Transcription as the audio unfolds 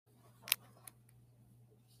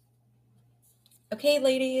Okay,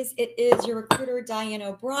 ladies, it is your recruiter, Diane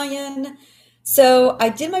O'Brien. So I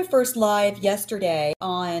did my first live yesterday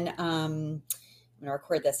on, I'm going to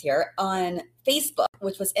record this here, on Facebook,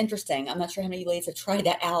 which was interesting. I'm not sure how many of you ladies have tried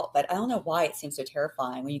that out, but I don't know why it seems so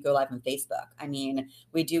terrifying when you go live on Facebook. I mean,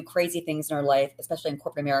 we do crazy things in our life, especially in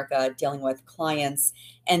corporate America, dealing with clients,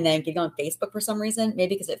 and then getting on Facebook for some reason,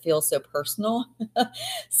 maybe because it feels so personal.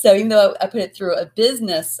 So even though I put it through a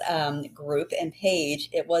business group and page,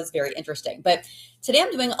 it was very interesting. But today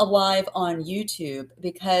I'm doing a live on YouTube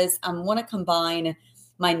because I want to combine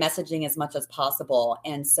my messaging as much as possible.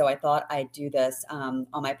 And so I thought I'd do this on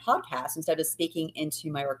my podcast instead of speaking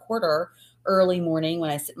into my recorder early morning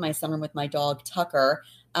when I sit in my sunroom with my dog Tucker.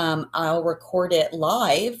 I'll record it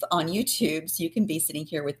live on YouTube so you can be sitting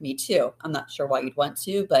here with me too. I'm not sure why you'd want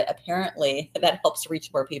to, but apparently that helps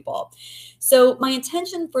reach more people. So my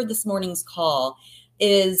intention for this morning's call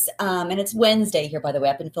is, and it's Wednesday here, by the way,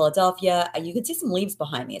 up in Philadelphia. You can see some leaves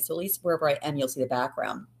behind me. So at least wherever I am, you'll see the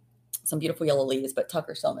background. Some beautiful yellow leaves, but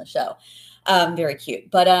Tucker's still on the show. Very cute.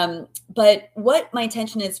 But what my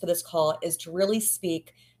intention is for this call is to really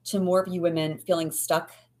speak to more of you women feeling stuck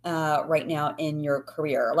right now in your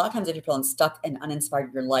career. A lot of times if you're feeling stuck and uninspired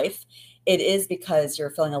in your life, it is because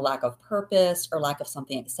you're feeling a lack of purpose or lack of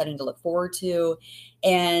something exciting to look forward to.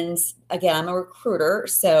 And again, I'm a recruiter,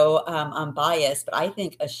 so I'm biased, but I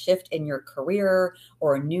think a shift in your career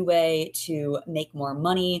or a new way to make more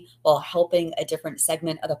money while helping a different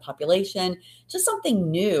segment of the population, just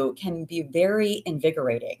something new can be very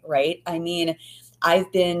invigorating, right? I mean,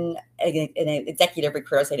 I've been an executive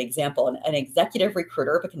recruiter, I'll say an example, an executive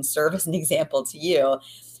recruiter, but can serve as an example to you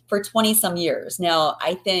for 20 some years. Now,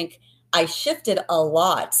 I think I shifted a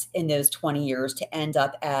lot in those 20 years to end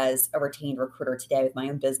up as a retained recruiter today with my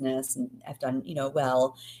own business, and I've done,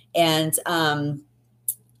 well. And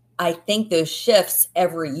I think those shifts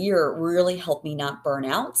every year really helped me not burn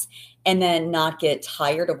out and then not get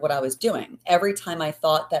tired of what I was doing. Every time I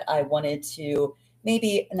thought that I wanted to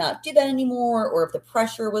maybe not do that anymore, or if the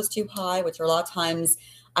pressure was too high, which are a lot of times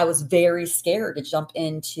I was very scared to jump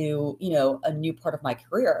into, a new part of my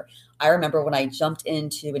career. I remember when I jumped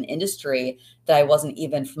into an industry that I wasn't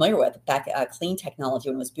even familiar with, back clean technology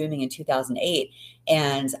when it was booming in 2008.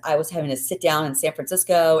 And I was having to sit down in San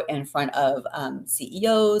Francisco in front of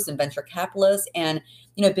CEOs and venture capitalists. And,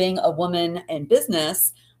 being a woman in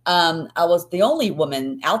business, I was the only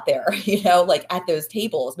woman out there, like at those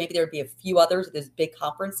tables. Maybe there would be a few others at those big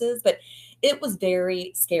conferences, but it was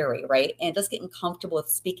very scary, right? And just getting comfortable with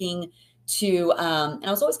speaking to, and I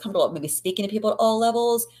was always comfortable with maybe speaking to people at all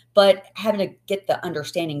levels, but having to get the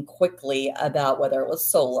understanding quickly about whether it was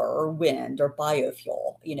solar or wind or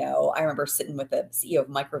biofuel. I remember sitting with the CEO of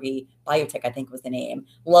Microvie Biotech, I think was the name.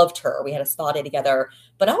 Loved her. We had a spa day together,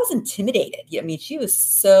 but I was intimidated. I mean, she was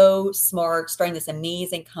so smart, starting this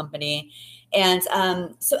amazing company. And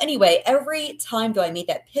so anyway, every time though I made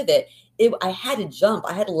that pivot, I had to jump.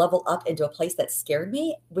 I had to level up into a place that scared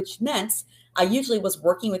me, which meant I usually was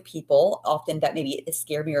working with people often that maybe it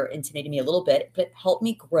scared me or intimidated me a little bit, but it helped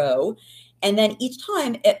me grow. And then each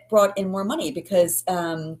time it brought in more money because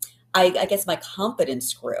I guess my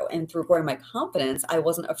confidence grew. And through growing my confidence, I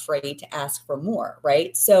wasn't afraid to ask for more,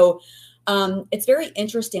 right? So it's very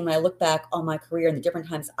interesting when I look back on my career and the different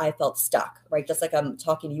times I felt stuck, right? Just like I'm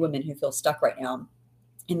talking to you women who feel stuck right now.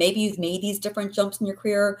 And maybe you've made these different jumps in your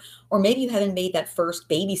career, or maybe you haven't made that first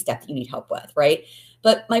baby step that you need help with, right?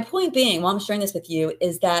 But my point being, while I'm sharing this with you,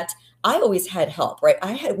 is that I always had help, right?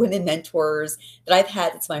 I had women mentors that I've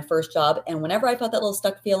had. It's my first job. And whenever I felt that little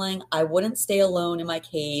stuck feeling, I wouldn't stay alone in my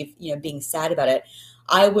cave, being sad about it.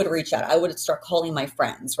 I would reach out. I would start calling my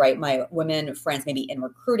friends, right? My women friends, maybe in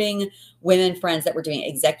recruiting, women friends that were doing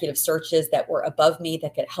executive searches that were above me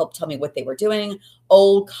that could help tell me what they were doing,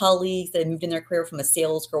 old colleagues that had moved in their career from a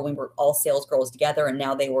sales girl. We were all sales girls together, and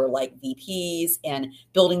now they were like VPs and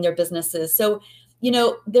building their businesses. So,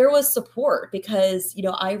 there was support because,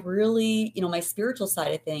 I really, my spiritual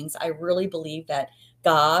side of things, I really believe that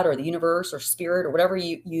God or the universe or spirit or whatever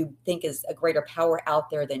you think is a greater power out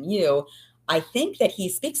there than you, I think that he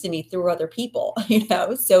speaks to me through other people,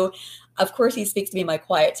 So of course he speaks to me in my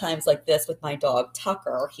quiet times like this with my dog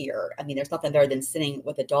Tucker here. I mean, there's nothing better than sitting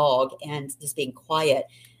with a dog and just being quiet,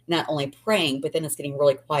 not only praying, but then it's getting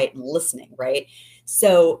really quiet and listening, right?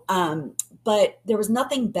 So, but there was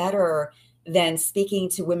nothing better than speaking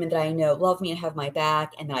to women that I know love me and have my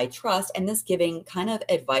back and that I trust, and this giving kind of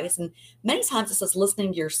advice. And many times it's just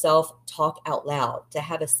listening to yourself talk out loud to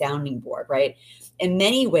have a sounding board, right? In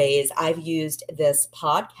many ways, I've used this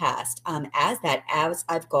podcast as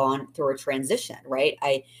I've gone through a transition, right?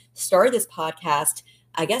 I started this podcast,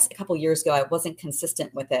 I guess, a couple years ago. I wasn't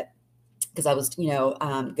consistent with it. because I was,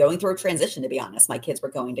 going through a transition, to be honest. My kids were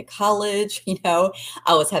going to college, I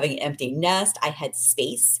was having an empty nest. I had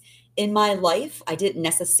space in my life. I didn't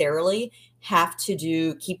necessarily have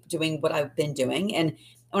to keep doing what I've been doing. And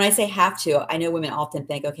when I say have to, I know women often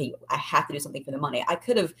think, okay, I have to do something for the money. I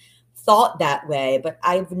could have thought that way, but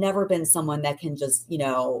I've never been someone that can just,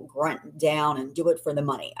 grunt down and do it for the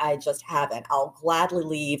money. I just haven't. I'll gladly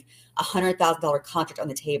leave $100,000 contract on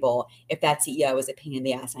the table if that CEO is a pain in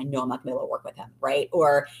the ass and I know I'm not going to be able to work with him, right?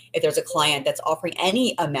 Or if there's a client that's offering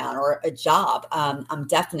any amount or a job, I'm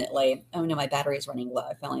definitely, oh no, my battery is running low.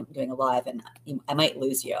 I feel like I'm doing a live and I might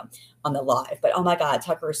lose you on the live, but oh my God,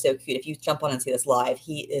 Tucker is so cute. If you jump on and see this live,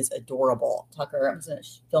 he is adorable. Tucker, I'm going to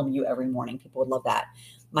film you every morning. People would love that.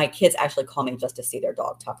 My kids actually call me just to see their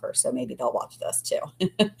dog Tucker, so maybe they'll watch this too.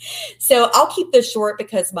 So I'll keep this short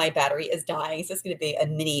because my battery is dying. So it's going to be a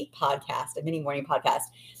mini podcast, a mini morning podcast.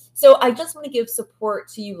 So I just want to give support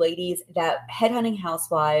to you ladies that headhunting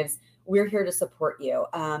housewives, we're here to support you.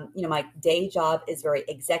 My day job is very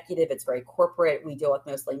executive. It's very corporate. We deal with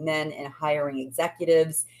mostly men and hiring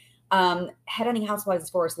executives. Headhunting housewives is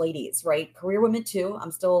for us ladies, right? Career women too.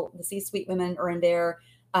 I'm still, the C-suite women are in there.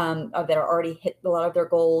 That are already hit a lot of their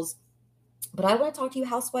goals. But I want to talk to you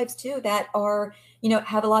housewives too that are,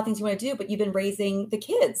 have a lot of things you want to do, but you've been raising the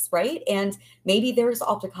kids, right? And maybe there's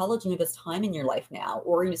off to college and you have this time in your life now,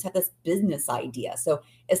 or you just have this business idea. So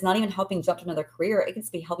it's not even helping jump to another career. It can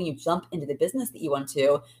just be helping you jump into the business that you want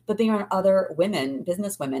to, but being around other women,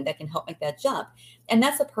 business women that can help make that jump. And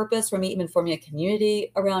that's the purpose for me even forming a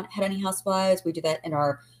community around headhunting housewives. We do that in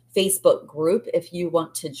our Facebook group. If you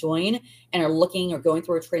want to join and are looking or going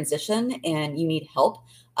through a transition and you need help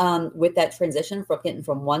with that transition from getting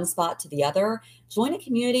from one spot to the other, join a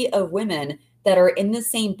community of women that are in the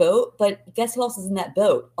same boat. But guess who else is in that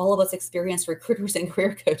boat? All of us experienced recruiters and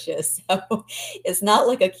career coaches. So it's not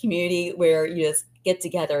like a community where you just get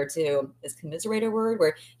together to, is commiserate a word,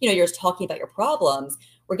 where, you're just talking about your problems.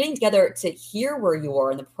 We're getting together to hear where you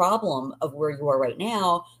are and the problem of where you are right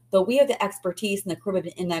now. But we have the expertise and the crew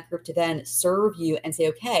in that group to then serve you and say,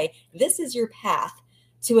 okay, this is your path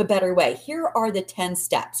to a better way. Here are the 10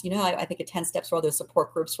 steps. I think of 10 steps for all those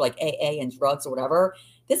support groups for like AA and drugs or whatever.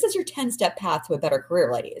 This is your 10-step path to a better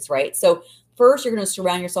career, ladies, right? So first, you're going to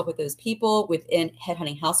surround yourself with those people within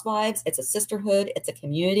Headhunting Housewives. It's a sisterhood. It's a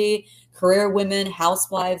community. Career women,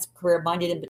 housewives, career-minded